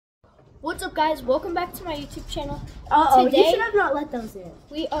What's up, guys? Welcome back to my YouTube channel. You should have not let those in.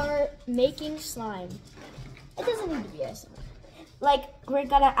 We are making slime. It doesn't need to be as Like, we're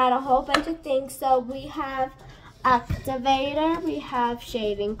gonna add a whole bunch of things. So we have activator, we have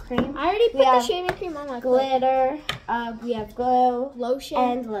shaving cream. I already put the shaving cream on my glitter. We have glue, lotion,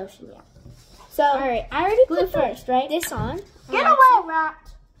 and lotion. Yeah. So, all right, I already glue put first, right? This on. Get away, rat!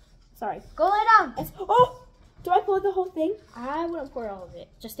 Sorry. Go lay down. Oh, do I pour the whole thing? I wouldn't pour all of it,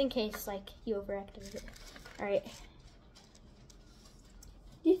 just in case, like, you overactivate it. All right.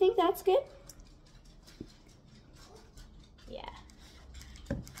 Do you think that's good? Yeah.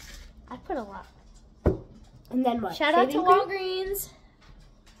 I put a lot. And then what? Shout out to Walgreens.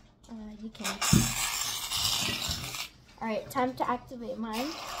 You can. All right, time to activate mine.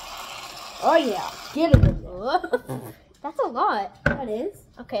 Oh yeah, get it in there. That's a lot. That is.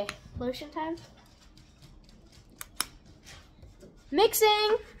 Okay, lotion time.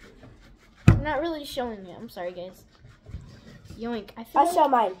 Mixing. I'm not really showing you. I'm sorry, guys. Yoink. I'll show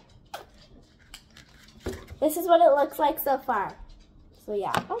mine. This is what it looks like so far. So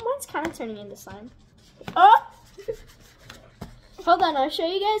yeah. Oh, mine's kind of turning into slime. Oh! Hold on, I'll show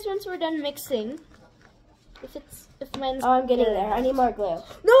you guys once we're done mixing. If mine's I'm getting there. I need more glue.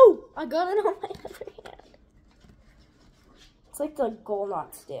 No! I got it on my other hand. It's like the goal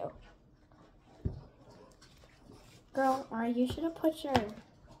not to do. Girl, you should have put your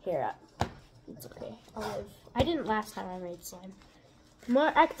hair up. It's okay. I'll live. I didn't last time I made slime.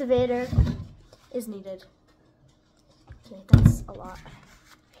 More activator is needed. Okay, that's a lot.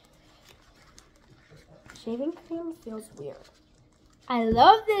 Shaving cream feels weird. I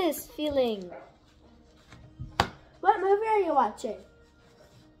love this feeling. What movie are you watching?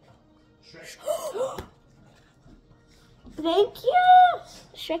 Shrek. Thank you!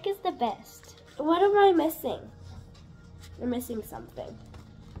 Shrek is the best. What am I missing? We're missing something.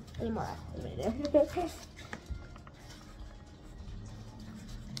 Any more activator?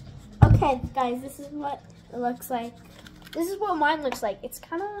 Okay, guys, this is what it looks like. This is what mine looks like. It's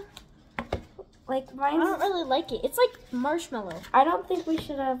kind of like mine. I don't really like it. It's like marshmallow. I don't think we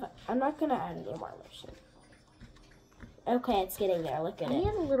should have. I'm not gonna add any more lotion. Okay, it's getting there. Look at it. I need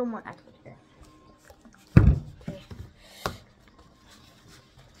a little more activator. Okay.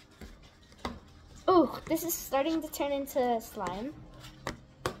 Oh, this is starting to turn into slime.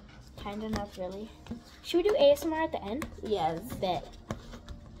 Kind of, not really. Should we do ASMR at the end? Yes. Bet.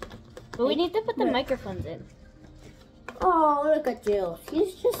 But we need to put the microphones in. Oh, look at you.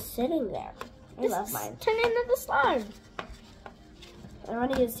 He's just sitting there. I love mine. Turn into the slime. I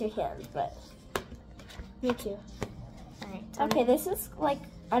want to use two hands, but. Me too. Alright. Okay, this is like,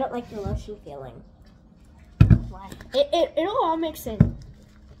 I don't like the lotion feeling. Why? It'll all mix in.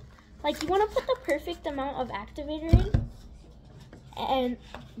 Like, you want to put the perfect amount of activator in,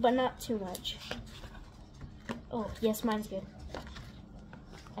 but not too much. Oh, yes, mine's good.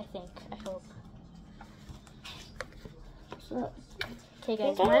 I think. I hope. Okay,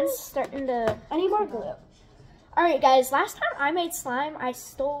 guys, mine's starting to... I need more glue. Alright, guys, last time I made slime, I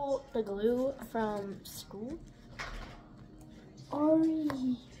stole the glue from school.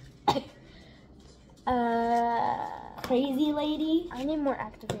 Crazy lady. I need more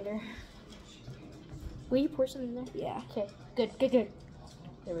activator. Will you pour some in there? Yeah. Okay, good.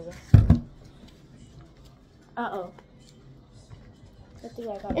 There we go. Uh-oh. I think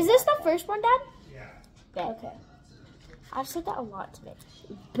I got Is this the first one, Dad? Yeah. Bet. Okay. I've said that a lot today.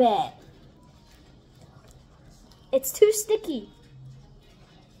 Bet. It's too sticky.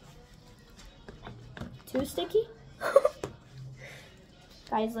 Too sticky?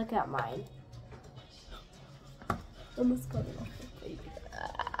 Guys, look at mine. Almost got it off the plate.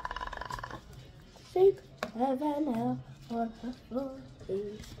 Shake heaven hell on her floor.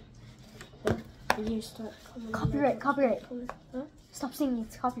 You start Copyright. Huh? Stop singing,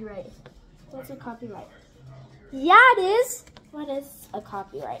 it's copyright. What's a copyright? Yeah, it is. What is a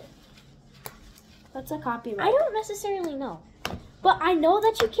copyright? What's a copyright? I don't necessarily know. But I know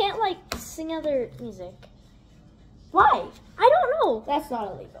that you can't, like, sing other music. Why? I don't know. That's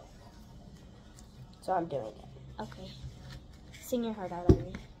not illegal. So I'm doing it. Okay. Sing your heart out,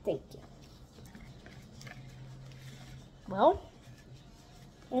 Ivy. Thank you. Well?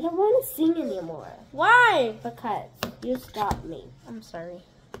 I don't want to sing anymore. Why? Because you stopped me. I'm sorry.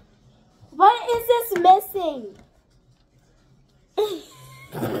 What is this missing?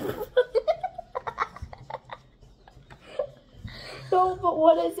 No, but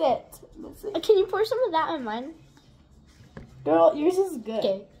what is it missing? Can you pour some of that on mine? Girl, yours is good.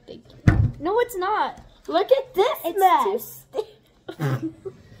 Okay, thank you. No, it's not. Look at this mess.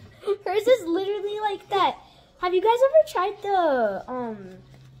 Hers is literally like that. Have you guys ever tried the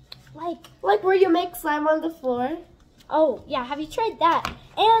Like where you make slime on the floor? Oh, yeah, have you tried that?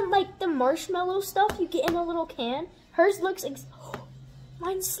 And like the marshmallow stuff you get in a little can. Hers looks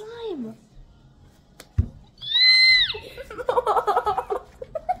mine's slime.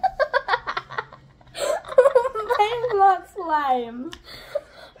 Mine's not slime.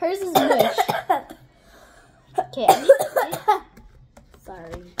 Hers is mush. Okay.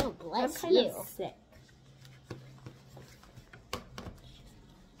 Sorry. Oh, bless I'm kind you. of sick.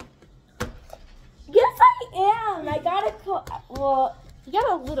 Yes, I am. I got a cold. Well, You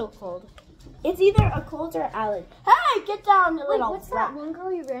got a little cold. it's either a cold or allergy. Hey, get down, you Wait, little what's rat. that one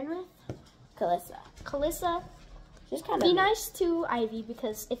girl you ran with? Calissa. Calissa. She's kind Be of nice to Ivy,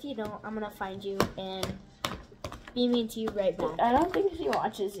 because if you don't, I'm gonna find you and be mean to you right back. I don't think she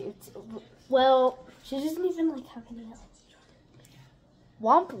watches YouTube. Well, She doesn't even like have any else.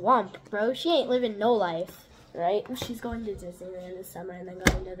 womp womp, bro. She ain't living no life. Right? She's going to Disneyland this summer and then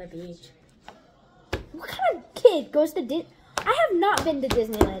going to the beach. What kind of kid goes to I have not been to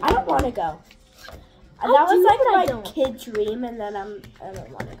Disneyland. I don't want to go. Oh, That do you was know what I like my don't? kid dream, and then I don't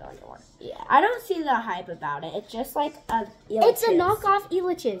want to go anymore. Yeah. I don't see the hype about it. It's just like a. It's a Elitch's. knockoff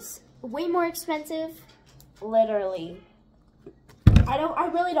Elitch's. Way more expensive. Literally. I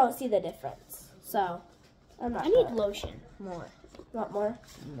really don't see the difference. So, I'm not. I need gonna- lotion. More. Want more?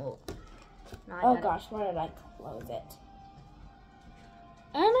 No. No, I Oh got it. gosh, why did I close it?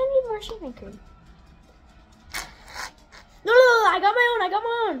 And I need more shaving cream. No, I got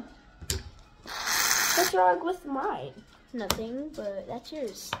my own. What's wrong with mine? Nothing, but that's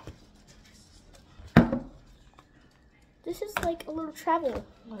yours. This is like a little travel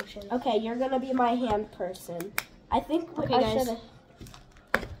lotion. Okay, you're gonna be my hand person. I think Okay, I guys. should.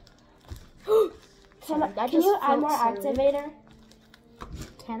 Sorry, that Can you just add more felt so- activator?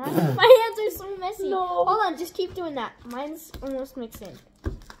 Can I? My hands are so messy. No. Hold on, just keep doing that. Mine's almost mixed in.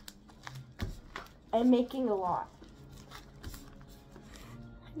 I'm making a lot.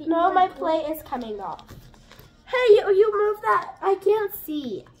 I need No, more my glue. plate is coming off. Hey, you move that. I can't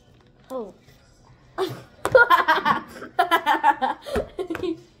see. Oh.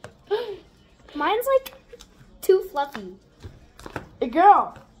 Mine's like too fluffy.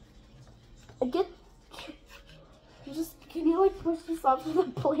 Girl, can you like push this off of the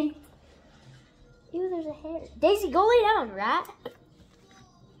plate? Ew, there's a hair. Daisy, go lay down, rat.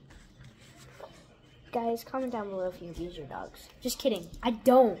 Guys, comment down below if you abuse your dogs. Just kidding. I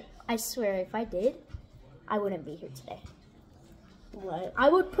don't. I swear, if I did, I wouldn't be here today. What? I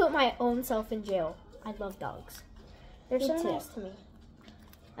would put my own self in jail. I love dogs. They're Me so too. nice to me.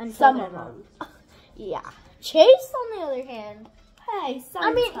 Until Some they're of not. them. Yeah. Chase, on the other hand, Hey, sometimes.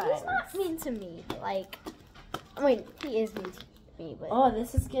 I mean, he's not mean to me. Like, I mean, he is mean to me, but Oh,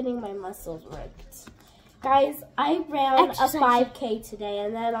 this is getting my muscles worked. Guys, I ran Exercise. a 5K today,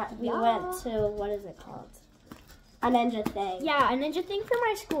 and then we Yeah. went to, what is it called? A ninja thing. yeah, a ninja thing for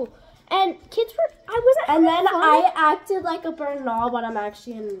my school. And kids were, I wasn't And having then fun. I acted like a Bernal, but I'm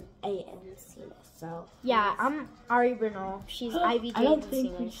actually an A.M.C. So. Yeah, I'm Ari Bernal. She's Ivy I don't Jane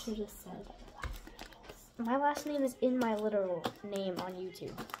think we Singers. should have said that. My last name is in my literal name on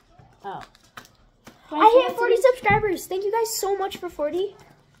YouTube. Oh. I hit 40 subscribers. Thank you guys so much for 40.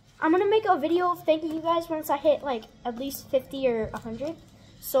 I'm going to make a video of thanking you guys once I hit like at least 50 or 100.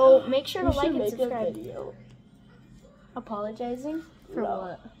 So make sure to We like should and make subscribe. a video Apologizing? For No.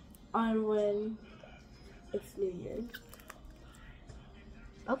 what? on when it's New Year.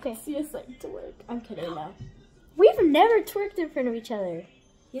 Okay. See us like to work. I'm kidding now. We've never twerked in front of each other.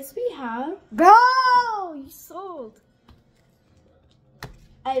 Yes, we have. Bro, you sold.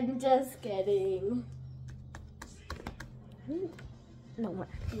 I'm just kidding. No more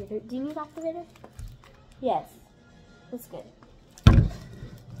activator. Do you need activator? Yes, that's good.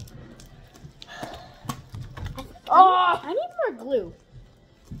 I need more glue.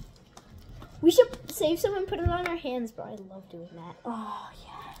 We should save some and put it on our hands, bro. I love doing that. Oh,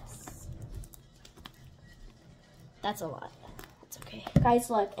 yes. That's a lot. That's okay. Guys,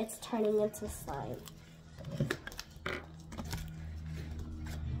 look, it's turning into slime.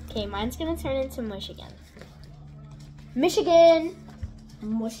 Okay, mine's gonna turn into mush again. Michigan!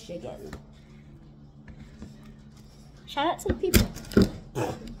 Michigan. Shout out to the people.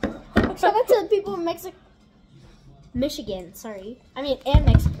 Shout out to the people in Mexico. Michigan, sorry. I mean, and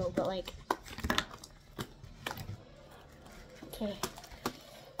Mexico, but like. Okay.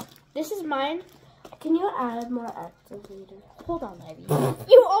 This is mine. Can you add more activator? Hold on, Ivy.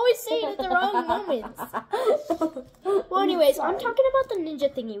 You always say it at the wrong moments. Well, anyways, I'm talking about the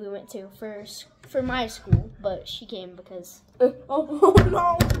ninja thingy we went to for my school, but she came because Oh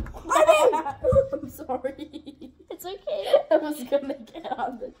no! I'm sorry. it's okay. I was gonna get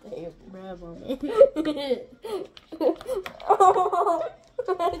on the thing. you grab on it. Oh,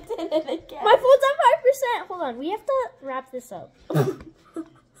 I did it again. My phone's at 5%. Hold on, we have to wrap this up.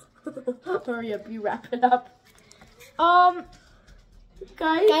 Hurry up, you wrap it up.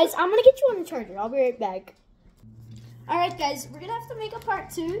 Guys, I'm gonna get you on the charger. I'll be right back. Alright guys, we're gonna have to make a part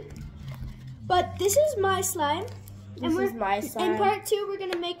 2. But this is my slime. This is my slime. In part 2 we're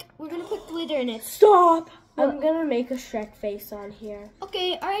gonna put glitter in it. Stop! I'm gonna make a Shrek face on here.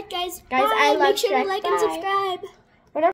 Okay, alright guys. Guys, bye. I love Make sure Shrek. to like and Bye. subscribe.